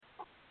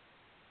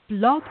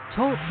Blog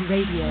Talk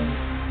Radio.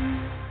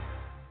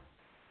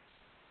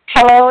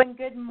 Hello and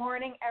good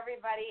morning,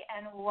 everybody,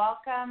 and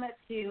welcome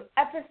to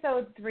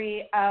episode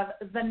 3 of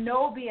the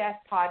No BS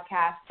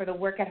podcast for the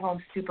Work at Home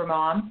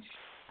Supermom.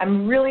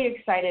 I'm really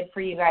excited for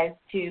you guys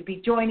to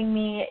be joining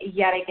me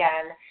yet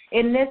again.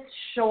 In this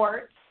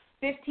short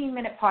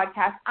 15-minute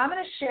podcast, I'm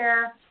going to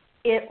share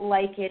it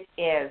like it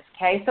is,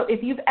 okay? So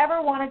if you've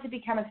ever wanted to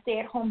become a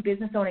stay-at-home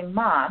business-owning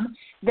mom,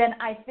 then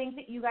I think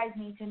that you guys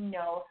need to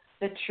know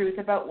the truth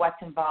about what's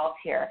involved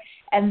here.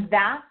 And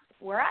that's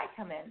where I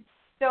come in.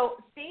 So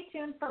stay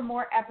tuned for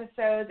more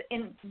episodes.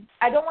 And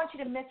I don't want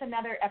you to miss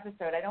another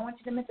episode. I don't want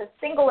you to miss a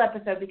single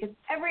episode because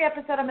every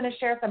episode I'm going to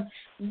share some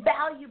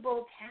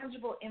valuable,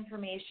 tangible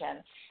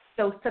information.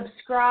 So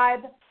subscribe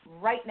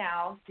right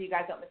now so you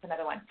guys don't miss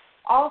another one.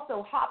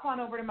 Also, hop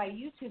on over to my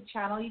YouTube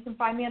channel. You can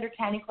find me under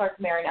Candy Clark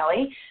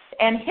Marinelli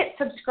and hit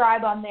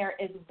subscribe on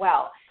there as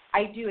well.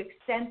 I do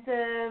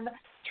extensive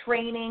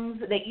trainings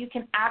that you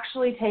can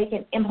actually take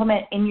and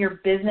implement in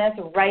your business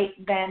right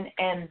then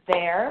and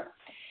there.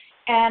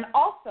 And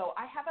also,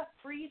 I have a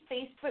free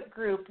Facebook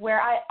group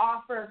where I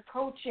offer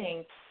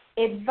coaching,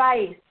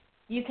 advice.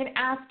 You can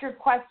ask your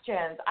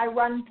questions. I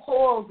run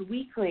polls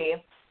weekly.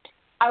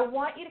 I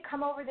want you to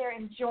come over there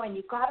and join.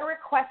 You've got to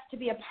request to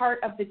be a part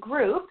of the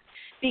group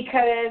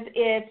because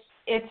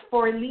it's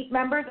for elite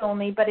members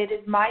only, but it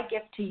is my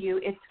gift to you.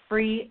 It's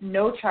free,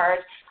 no charge.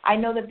 I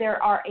know that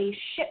there are a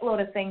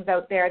shitload of things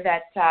out there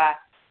that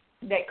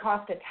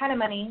cost a ton of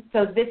money,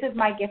 so this is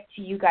my gift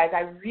to you guys.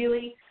 I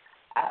really,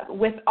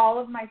 with all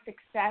of my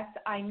success,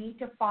 I need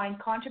to find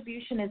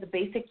contribution as a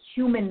basic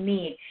human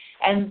need,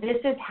 and this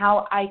is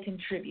how I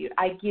contribute.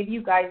 I give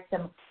you guys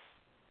some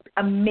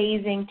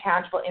amazing,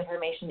 tangible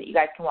information that you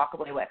guys can walk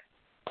away with.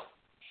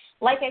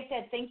 Like I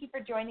said, thank you for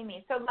joining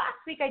me. So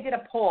last week I did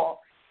a poll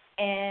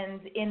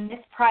and in this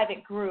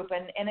private group,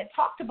 and it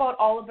talked about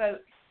all about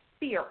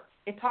fear.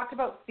 It talked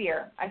about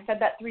fear. I said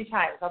that 3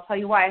 times. I'll tell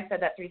you why I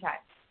said that 3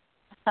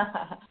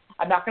 times.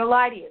 I'm not going to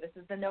lie to you. This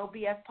is the No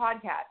BS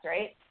podcast,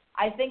 right?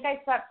 I think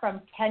I slept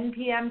from 10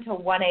 p.m. to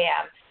 1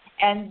 a.m.,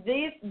 and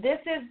this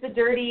is the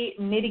dirty,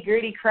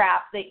 nitty-gritty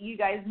crap that you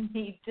guys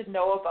need to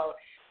know about.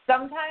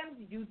 Sometimes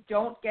you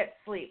don't get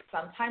sleep.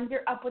 Sometimes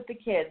you're up with the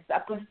kids,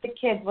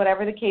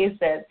 whatever the case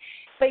is.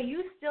 But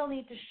you still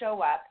need to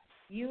show up.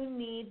 You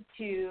need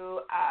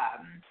to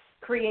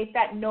create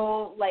that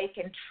know, like,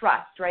 and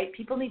trust, right?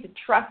 People need to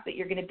trust that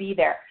you're going to be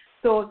there.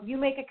 So if you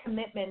make a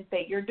commitment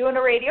that you're doing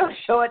a radio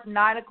show at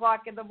 9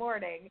 o'clock in the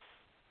morning,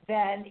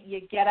 then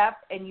you get up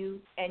and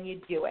you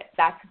do it.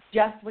 That's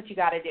just what you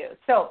got to do.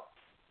 So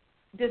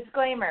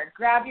disclaimer,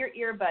 grab your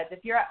earbuds.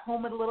 If you're at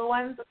home with little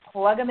ones,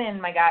 plug them in,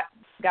 my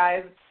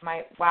guys.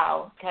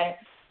 Wow, okay?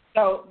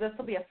 So this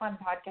will be a fun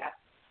podcast.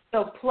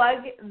 So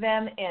plug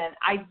them in.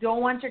 I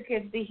don't want your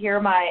kids to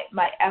hear my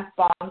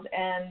F-bombs,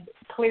 and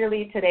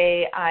clearly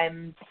today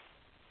I'm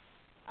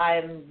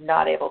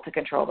not able to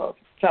control those.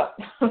 So,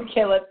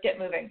 okay, let's get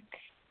moving.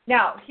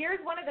 Now, here's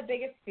one of the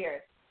biggest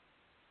fears,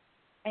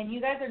 and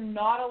you guys are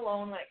not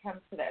alone when it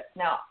comes to this.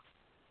 Now,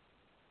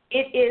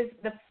 it is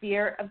the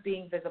fear of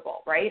being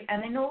visible, right?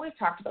 And I know we've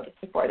talked about this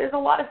before. There's a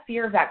lot of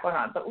fear of that going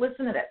on, but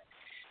listen to this.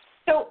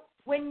 So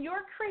when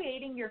you're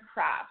creating your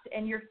craft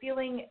and you're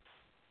feeling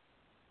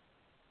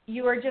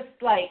you are just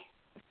like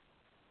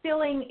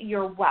filling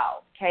your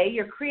well, okay?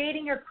 You're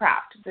creating your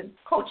craft, the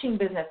coaching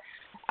business,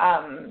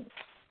 I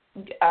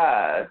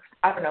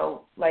don't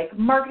know, like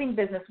marketing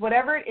business,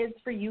 whatever it is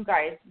for you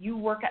guys, you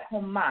work at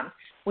home moms.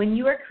 When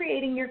you are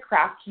creating your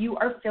craft, you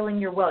are filling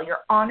your well.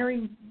 You're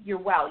honoring your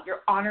well.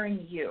 You're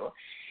honoring you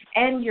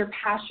and your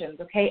passions,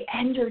 okay,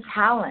 and your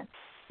talents.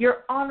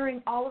 You're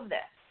honoring all of this.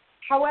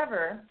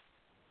 However,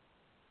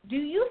 do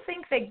you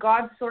think that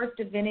God, source,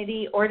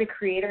 divinity, or the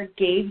Creator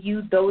gave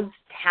you those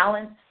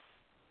talents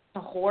to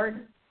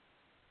hoard?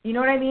 You know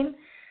what I mean?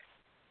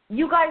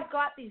 You guys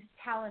got these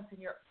talents and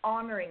you're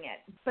honoring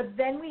it. But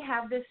then we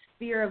have this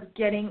fear of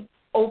getting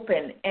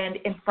open and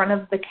in front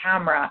of the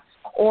camera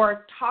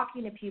or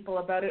talking to people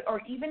about it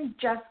or even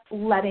just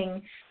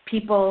letting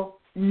people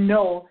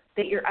know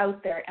that you're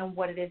out there and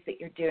what it is that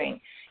you're doing.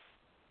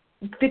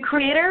 The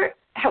Creator,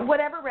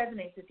 whatever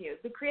resonates with you,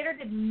 the Creator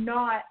did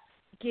not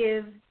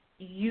give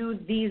you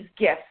these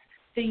gifts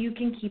so you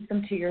can keep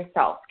them to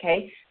yourself,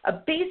 okay? A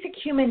basic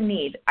human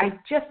need, I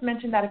just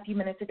mentioned that a few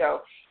minutes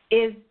ago,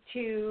 is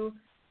to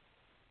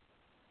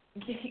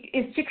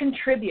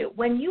contribute.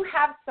 When you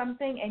have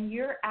something and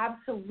you're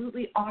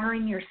absolutely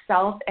honoring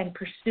yourself and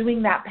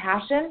pursuing that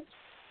passion,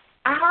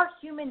 our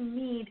human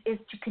need is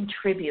to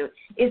contribute,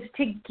 is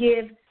to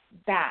give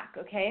back,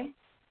 okay?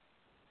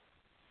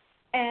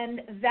 And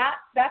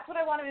that's what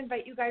I want to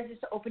invite you guys just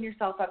to open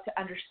yourself up to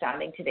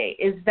understanding today,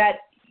 is that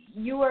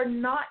you are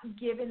not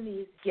given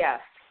these gifts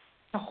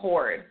to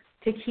hoard,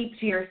 to keep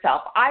to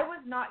yourself. I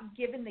was not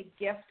given the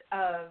gift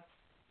of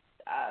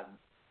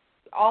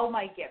all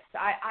my gifts.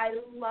 I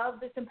love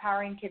this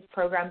Empowering Kids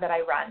program that I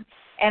run,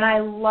 and I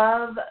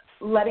love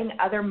letting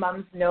other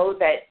moms know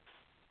that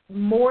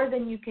more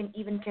than you can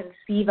even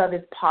conceive of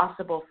is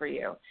possible for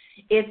you.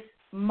 It's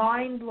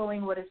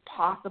mind-blowing what is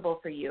possible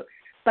for you.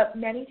 But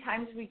many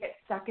times we get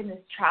stuck in this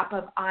trap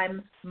of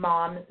I'm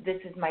mom, this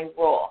is my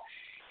role.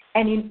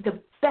 And the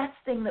best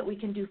thing that we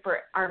can do for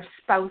our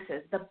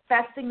spouses, the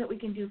best thing that we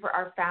can do for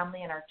our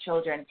family and our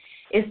children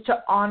is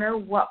to honor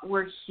what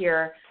we're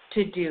here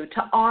to do,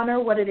 to honor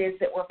what it is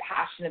that we're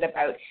passionate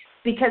about.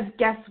 Because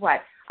guess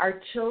what?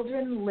 Our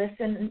children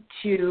listen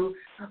to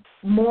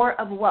more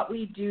of what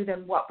we do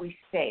than what we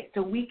say.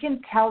 So we can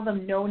tell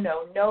them no,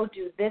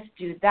 do this,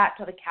 do that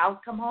till the cows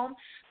come home.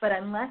 But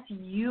unless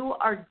you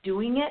are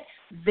doing it,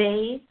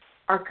 they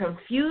are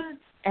confused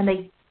and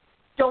they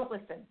don't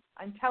listen.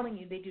 I'm telling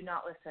you, they do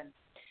not listen.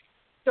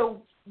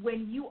 So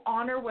when you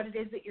honor what it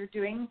is that you're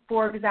doing,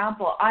 for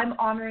example, I'm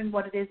honoring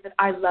what it is that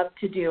I love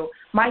to do.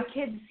 My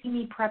kids see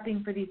me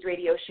prepping for these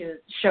radio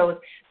shows.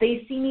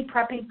 They see me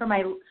prepping for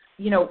my,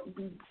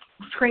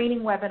 training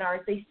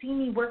webinars. They see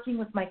me working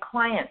with my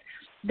clients.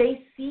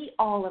 They see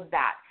all of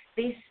that.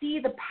 They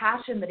see the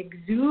passion that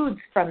exudes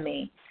from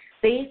me.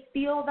 They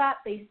feel that,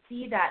 they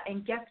see that,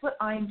 and guess what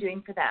I'm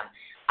doing for them?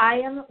 I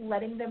am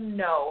letting them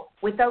know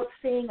without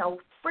saying a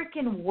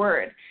freaking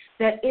word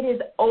that it is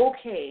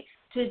okay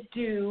to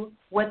do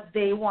what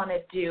they want to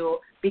do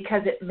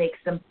because it makes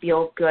them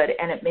feel good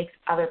and it makes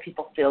other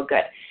people feel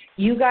good.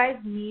 You guys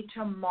need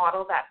to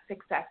model that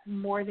success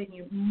more than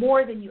you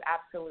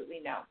absolutely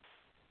know.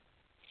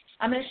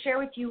 I'm going to share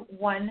with you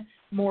one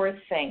more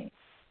thing.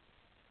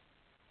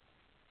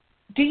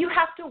 Do you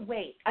have to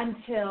wait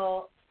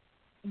until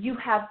you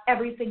have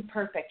everything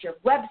perfect? Your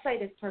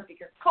website is perfect.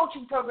 Your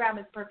coaching program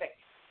is perfect.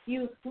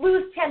 You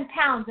lose 10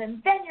 pounds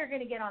and then you're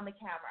going to get on the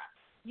camera.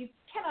 You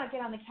cannot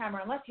get on the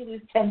camera unless you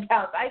lose 10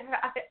 pounds.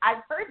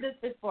 I've heard this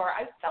before.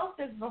 I've felt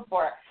this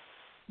before.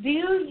 Do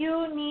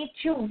you need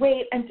to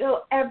wait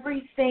until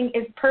everything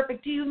is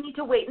perfect? Do you need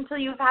to wait until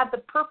you've had the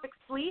perfect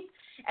sleep?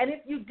 And if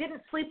you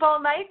didn't sleep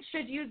all night,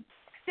 should you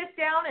sit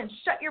down and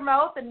shut your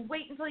mouth and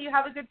wait until you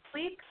have a good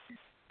sleep?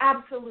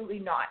 Absolutely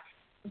not.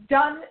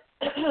 Done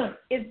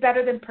is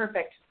better than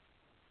perfect.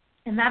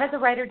 And that is a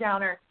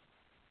writer-downer.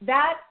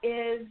 That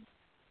is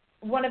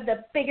one of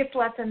the biggest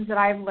lessons that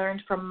I've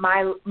learned from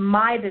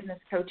my business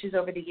coaches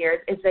over the years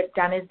is that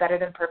done is better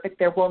than perfect.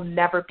 There will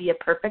never be a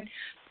perfect.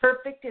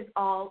 Perfect is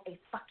all a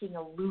fucking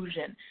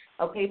illusion,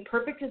 okay?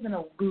 Perfect is an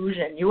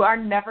illusion. You are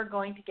never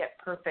going to get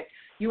perfect.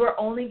 You are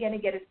only going to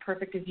get as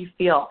perfect as you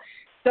feel.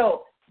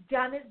 So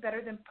done is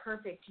better than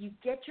perfect. You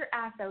get your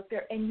ass out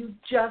there and you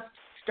just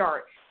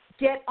start.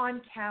 Get on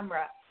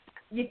camera.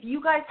 If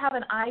you guys have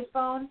an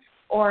iPhone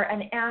or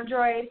an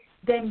Android,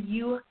 then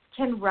you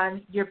can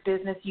run your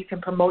business, you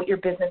can promote your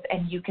business,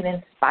 and you can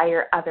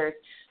inspire others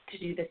to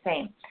do the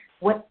same.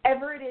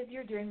 Whatever it is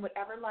you're doing,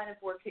 whatever line of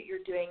work that you're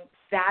doing,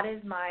 that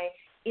is my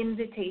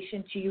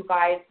invitation to you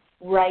guys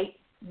right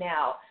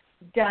now.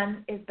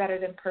 Done is better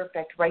than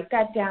perfect. Write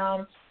that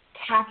down,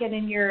 tack it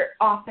in your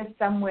office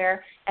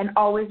somewhere, and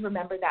always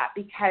remember that,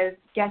 because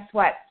guess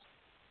what?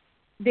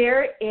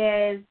 There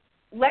is,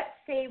 let's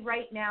say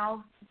right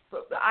now,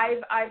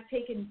 I've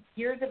taken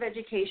years of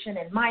education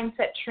and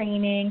mindset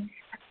training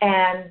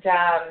and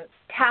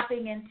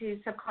tapping into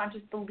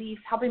subconscious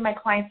beliefs, helping my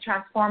clients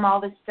transform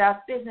all this stuff,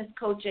 business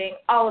coaching,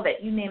 all of it,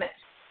 you name it.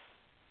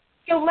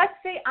 So let's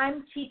say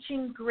I'm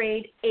teaching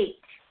grade 8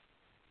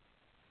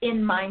 in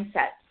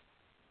mindset.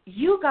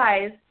 You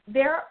guys,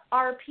 there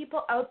are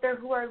people out there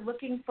who are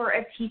looking for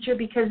a teacher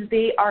because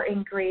they are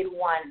in grade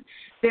 1.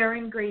 They're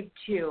in grade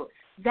 2.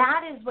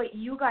 That is what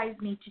you guys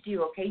need to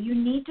do, okay? You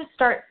need to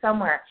start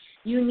somewhere.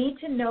 You need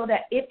to know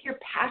that if you're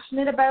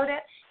passionate about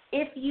it,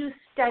 if you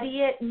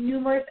study it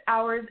numerous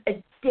hours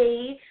a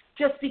day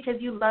just because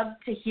you love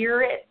to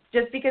hear it,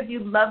 just because you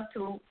love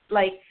to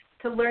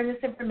learn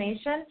this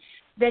information,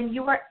 then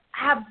you are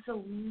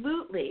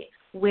absolutely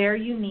where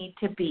you need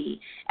to be.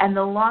 And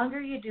the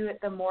longer you do it,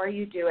 the more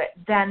you do it,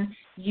 then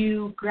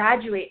you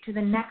graduate to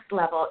the next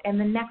level and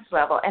the next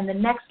level and the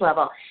next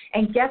level.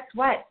 And guess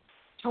what?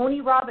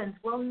 Tony Robbins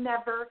will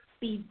never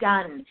be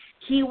done.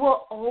 He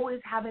will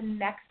always have a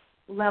next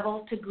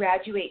level to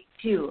graduate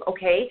to,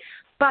 okay?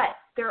 But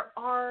there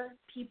are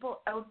people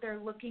out there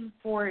looking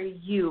for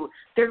you.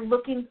 They're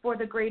looking for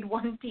the grade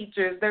 1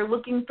 teachers. They're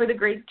looking for the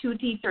grade 2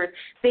 teachers.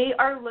 They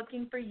are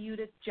looking for you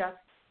to just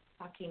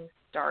fucking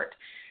start.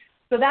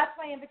 So that's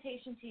my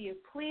invitation to you.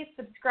 Please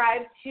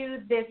subscribe to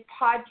this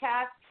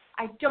podcast.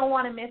 I don't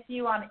want to miss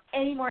you on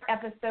any more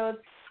episodes.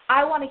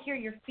 I want to hear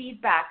your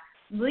feedback.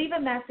 Leave a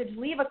message.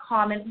 Leave a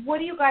comment. What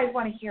do you guys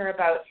want to hear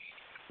about?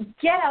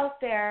 Get out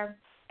there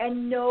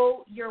and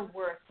know your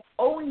worth.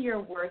 Own your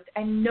worth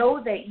and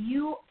know that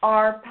you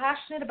are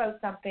passionate about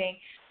something.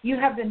 You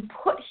have been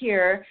put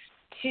here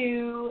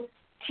to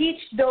teach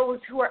those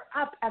who are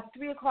up at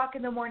 3 o'clock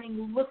in the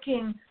morning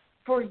looking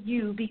for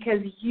you, because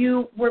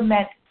you were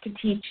meant to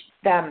teach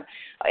them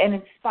and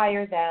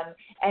inspire them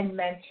and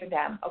mentor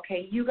them,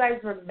 okay? You guys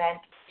were meant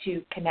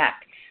to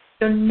connect.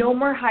 So no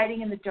more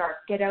hiding in the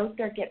dark. Get out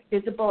there, get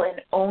visible,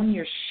 and own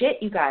your shit,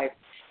 you guys.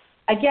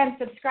 Again,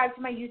 subscribe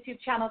to my YouTube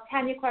channel,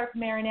 Tanya Clark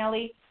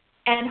Marinelli.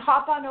 And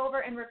hop on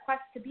over and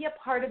request to be a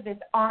part of this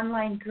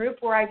online group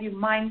where I do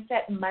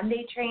Mindset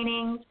Monday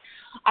trainings.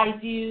 I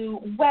do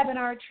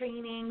webinar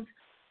trainings,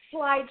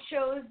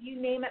 slideshows,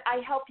 you name it.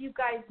 I help you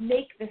guys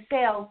make the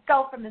sales,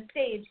 sell from the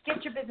stage,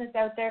 get your business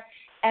out there,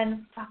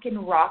 and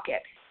fucking rock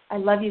it. I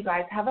love you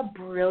guys. Have a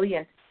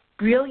brilliant,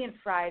 brilliant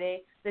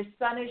Friday. The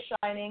sun is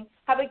shining.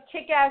 Have a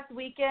kick-ass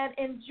weekend.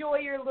 Enjoy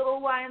your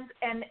little ones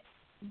and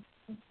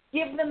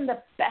give them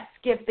the best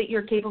gift that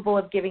you're capable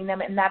of giving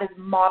them, and that is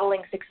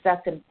modeling success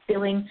and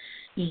filling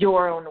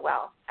your own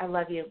wealth. I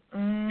love you.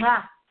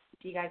 Mwah.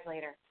 See you guys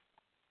later.